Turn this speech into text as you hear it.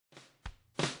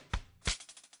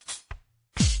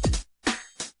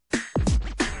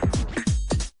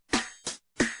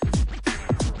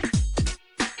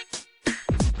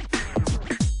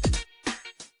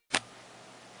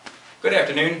Good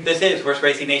afternoon. This is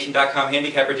HorseRacingNation.com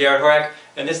handicapper Jared Horak,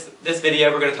 and this video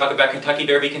we're going to talk about Kentucky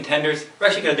Derby contenders. We're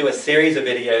actually going to do a series of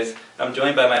videos. I'm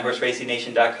joined by my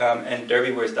HorseRacingNation.com and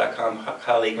DerbyWars.com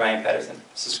colleague Ryan Patterson.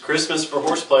 This is Christmas for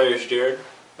horse players, Jared.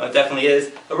 It definitely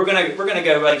is. We're gonna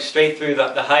go like straight through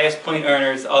the highest point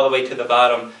earners all the way to the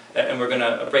bottom, and we're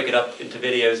gonna break it up into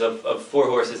videos of 4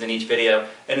 horses in each video.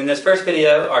 And in this first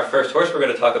video, our first horse we're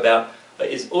going to talk about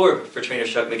is ORB for trainer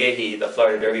Chuck McGahee, the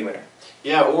Florida Derby winner.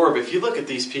 Yeah, Orb, if you look at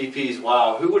these PPs,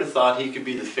 wow, who would have thought he could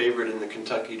be the favorite in the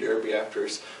Kentucky Derby after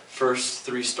his first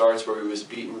 3 starts where he was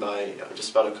beaten by just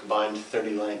about a combined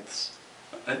 30 lengths?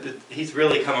 He's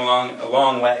really come along a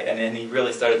long way, and he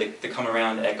really started to come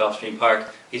around at Gulfstream Park.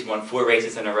 He's won 4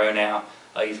 races in a row now.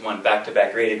 He's won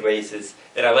back-to-back rated races,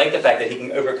 and I like the fact that he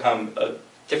can overcome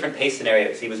different pace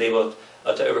scenarios. He was able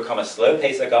to overcome a slow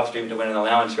pace at Gulfstream to win an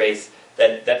allowance race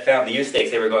that found the U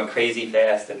stakes. They were going crazy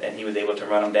fast, and he was able to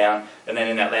run them down. And then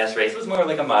in that last race, it was more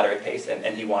like a moderate pace,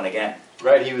 and he won again.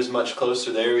 Right, he was much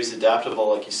closer there. He's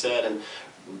adaptable, like you said, and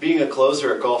being a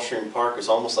closer at Gulfstream Park is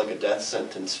almost like a death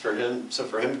sentence for him. So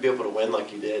for him to be able to win like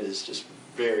he did is just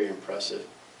very impressive.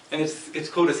 And it's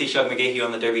cool to see Chuck McGahee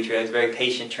on the Derby trail. He's a very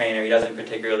patient trainer. He doesn't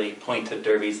particularly point to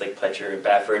Derbies like Pletcher and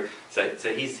Baffert.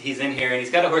 So he's in here, and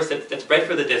he's got a horse that's bred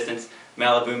for the distance,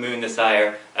 Malibu Moon, the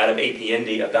sire, out of AP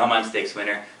Indy, a Belmont Stakes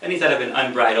winner. And he's out of an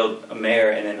unbridled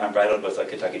mare, and an unbridled was a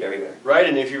Kentucky Derby winner. Right,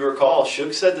 and if you recall,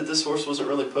 Shook said that this horse wasn't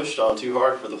really pushed on too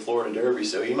hard for the Florida Derby,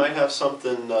 so he might have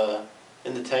something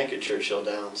in the tank at Churchill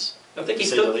Downs. I think to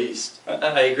say the least.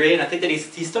 I agree, and I think that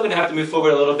he's still going to have to move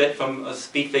forward a little bit from a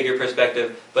speed figure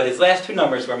perspective, but his last 2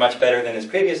 numbers were much better than his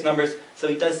previous numbers, so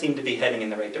he does seem to be heading in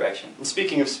the right direction. And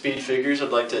speaking of speed figures,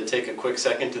 I'd like to take a quick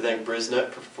second to thank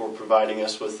Brisnet for providing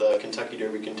us with Kentucky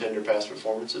Derby contender past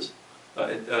performances.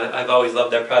 I've always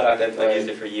loved their product. I've used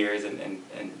it for years, and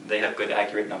they have good,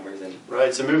 accurate numbers.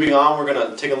 Right, so moving on, we're going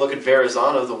to take a look at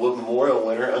Verrazano, the Wood Memorial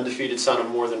winner, undefeated son of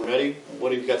More Than Ready.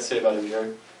 What have you got to say about him,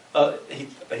 Jerry?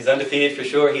 He's undefeated for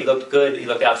sure. He looked good. He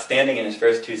looked outstanding in his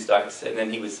first 2 starts, and then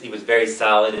he was very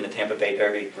solid in the Tampa Bay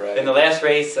Derby. Right. In the last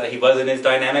race, he wasn't as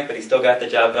dynamic, but he still got the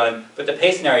job done. But the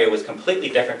pace scenario was completely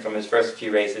different from his first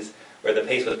few races, where the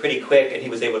pace was pretty quick, and he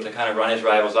was able to kind of run his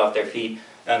rivals off their feet.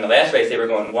 And the last race, they were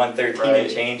going 1:13 and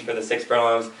change for the 6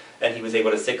 furlongs, and he was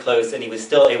able to sit close, and he was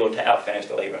still able to outfinish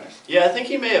the late runners. Yeah, I think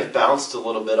he may have bounced a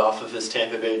little bit off of his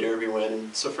Tampa Bay Derby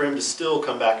win, so for him to still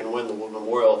come back and win the Wood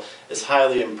Memorial is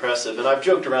highly impressive. And I've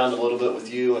joked around a little bit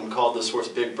with you and called this horse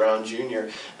Big Brown Jr.,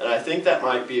 and I think that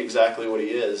might be exactly what he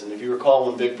is. And if you recall,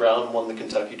 when Big Brown won the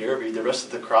Kentucky Derby, the rest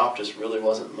of the crop just really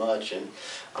wasn't much, and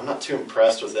I'm not too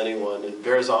impressed with anyone. And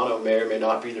Verrazano may or may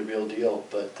not be the real deal,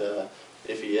 but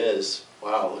if he is,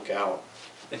 wow, look out.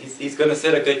 And he's going to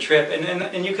sit a good trip,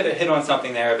 and you could have hit on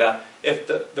something there about if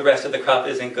the rest of the crop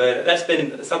isn't good. That's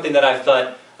been something that I've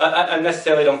thought. I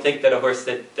necessarily don't think that a horse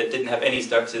that didn't have any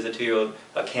starts as a 2-year-old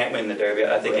can't win the Derby.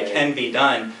 I think it can be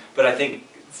done, but I think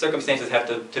circumstances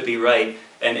have to be right.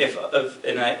 And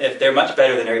if they're much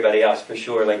better than everybody else, for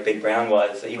sure, like Big Brown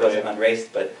was. He wasn't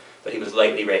unraced, but he was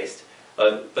lightly raced.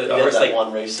 But a horse like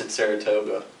one race at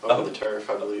Saratoga over the turf,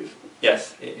 I believe.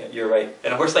 Yes, you're right.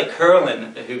 And a horse like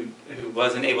Curlin, who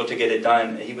wasn't able to get it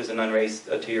done, he was an unraced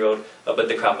 2-year-old, but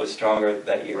the crop was stronger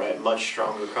that year. Right, much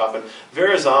stronger crop. And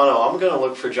Verrazano, I'm going to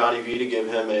look for Johnny V to give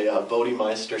him a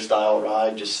Bodemeister-style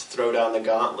ride. Just throw down the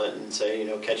gauntlet and say,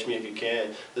 catch me if you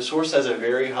can. This horse has a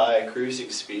very high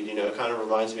cruising speed. It kind of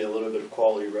reminds me a little bit of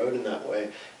Quality Road in that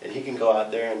way. And he can go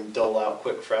out there and dole out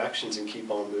quick fractions and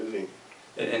keep on moving.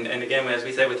 And again, as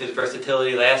we said, with his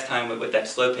versatility last time, with that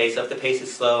slow pace, if the pace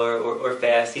is slow or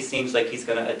fast, he seems like he's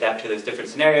going to adapt to those different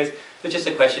scenarios. It's just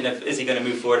a question of, is he going to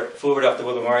move forward off the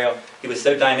Wood Memorial? He was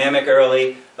so dynamic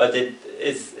early. I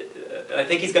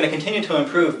think he's going to continue to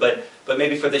improve, but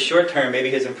maybe for the short term, maybe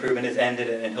his improvement is ended,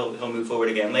 and he'll move forward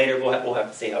again later. We'll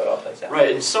have to see how it all plays out. Right,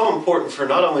 and so important for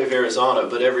not only Verrazano,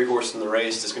 but every horse in the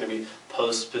race is going to be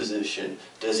post position.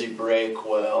 Does he break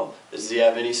well? Does he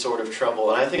have any sort of trouble?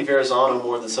 And I think Verrazano,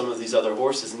 more than some of these other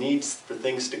horses, needs for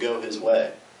things to go his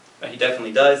way. He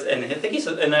definitely does, and I think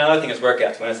and another thing is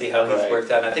workouts. We want to see how he's worked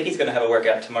out. And I think he's going to have a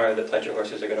workout tomorrow. The Pletcher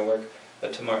horses are going to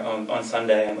work tomorrow on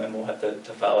Sunday, and we'll have to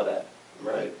follow that.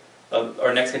 Right.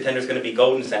 Our next contender is going to be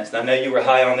Goldencents. Now, I know you were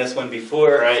high on this one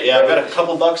before. Right, yeah, I've got a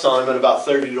couple bucks on him at about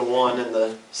 30 to 1 in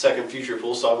the second future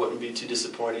pool, so I wouldn't be too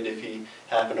disappointed if he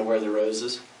happened to wear the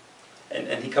roses.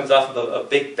 And he comes off of a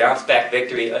big bounce-back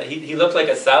victory. He looked like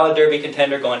a solid Derby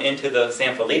contender going into the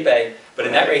San Felipe, but But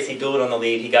in that race, he dueled on the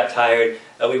lead. He got tired.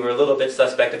 We were a little bit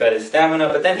suspect about his stamina,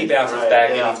 but then he bounces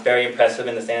back, and he's very impressive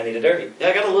in the Santa Anita Derby. Yeah,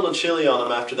 I got a little chilly on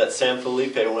him after that San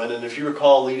Felipe win, and if you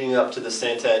recall, leading up to the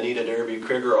Santa Anita Derby,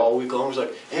 Krieger all week long was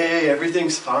like, hey,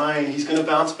 everything's fine. He's going to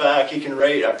bounce back. He can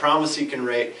rate. I promise he can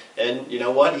rate. And you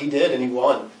know what? He did, and he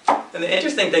won. And the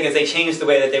interesting thing is they changed the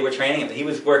way that they were training him. He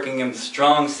was working him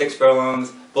strong 6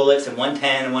 furlongs, bullets in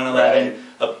 110, 111,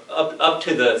 up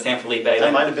to the San Felipe.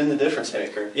 That might have been the difference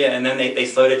maker. Yeah, and then they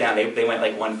slowed it down. They went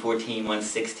like 114,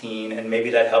 116, and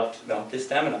maybe that helped his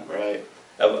stamina. Right.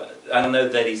 I don't know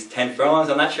that he's 10 furlongs.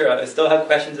 I'm not sure. I still have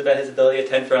questions about his ability at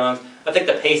 10 furlongs. I think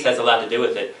the pace has a lot to do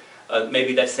with it.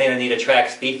 Maybe that Santa Anita track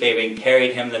speed favoring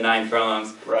carried him the 9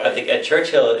 furlongs. Right. I think at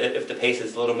Churchill, if the pace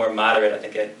is a little more moderate, I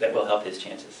think that will help his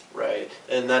chances. Right,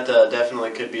 and that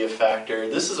definitely could be a factor.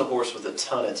 This is a horse with a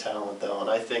ton of talent, though, and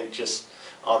I think just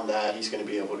on that, he's going to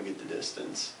be able to get the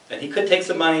distance. And he could take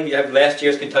some money. You have last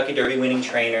year's Kentucky Derby winning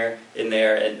trainer in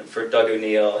there, and for Doug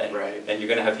O'Neill, and you're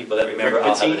going to have people that remember. Rick Pitino.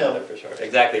 I'll have another for sure.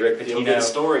 Exactly, Rick Pitino. Good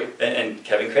story. And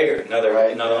Kevin Krieger, another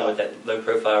one with that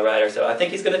low-profile rider. So I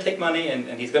think he's going to take money,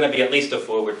 and he's going to be at least a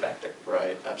forward factor.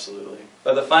 Right, absolutely.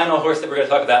 But the final horse that we're going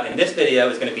to talk about in this video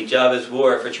is going to be Java's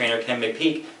War for trainer Ken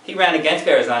McPeak. He ran against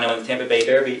Verrazano in the Tampa Bay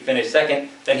Derby, finished second.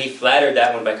 Then he flattered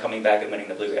that one by coming back and winning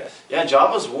the Bluegrass. Yeah,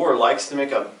 Java's War likes to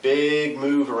make a big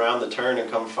move around the turn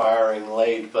and come firing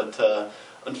late, but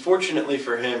unfortunately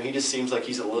for him, he just seems like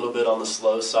he's a little bit on the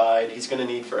slow side. He's going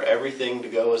to need for everything to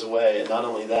go his way, and not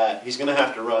only that, he's going to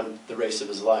have to run the race of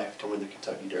his life to win the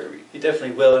Kentucky Derby. He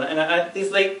definitely will, and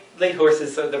these late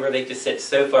horses where they just sit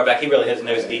so far back, he really has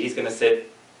no speed. He's going to sit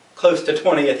close to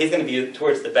 20th. He's going to be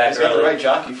towards the back. He's got the right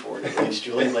jockey for it, at least,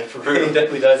 Julian, like for real. He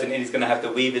definitely does, and he's going to have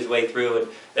to weave his way through,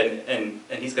 and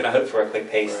he's going to hope for a quick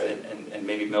pace and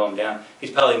maybe mill him down. He's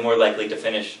probably more likely to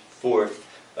finish 4th,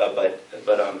 but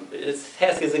his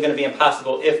task isn't going to be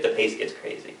impossible if the pace gets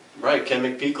crazy. Right, Ken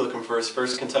McPeak looking for his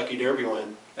first Kentucky Derby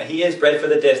win. He is bred for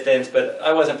the distance, but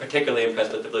I wasn't particularly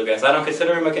impressed with the Bluegrass. I don't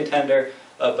consider him a contender,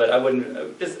 but I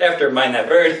wouldn't, just after Mind That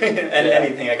Bird, and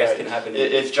anything I guess can happen.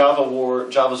 If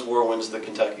Java's War wins the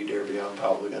Kentucky Derby, I'm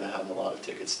probably going to have a lot of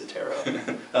tickets to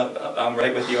Tarot. I'm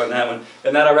right with you on that one.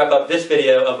 And that'll wrap up this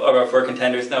video of our 4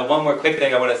 contenders. Now, one more quick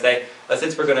thing I want to say,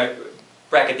 since we're going to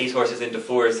bracket these horses into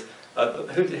 4s,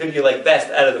 who do you like best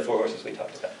out of the 4 horses we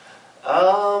talked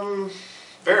about?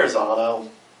 Verrazano.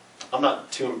 I'm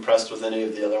not too impressed with any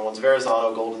of the other ones.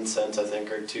 Verrazano, Goldencents, I think,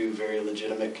 are 2 very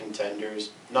legitimate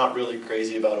contenders. Not really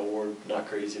crazy about ORB, not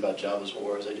crazy about Java's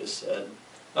War, as I just said.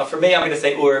 For me, I'm going to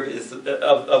say ORB is,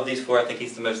 of these 4, I think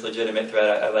he's the most legitimate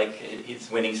threat. I like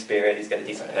his winning spirit, he's got a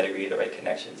decent pedigree, the right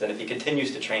connections, and if he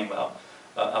continues to train well,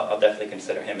 I'll definitely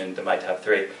consider him into my top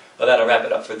 3. Well, that'll wrap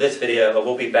it up for this video.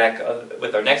 We'll be back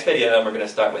with our next video, and we're going to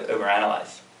start with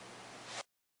Overanalyze.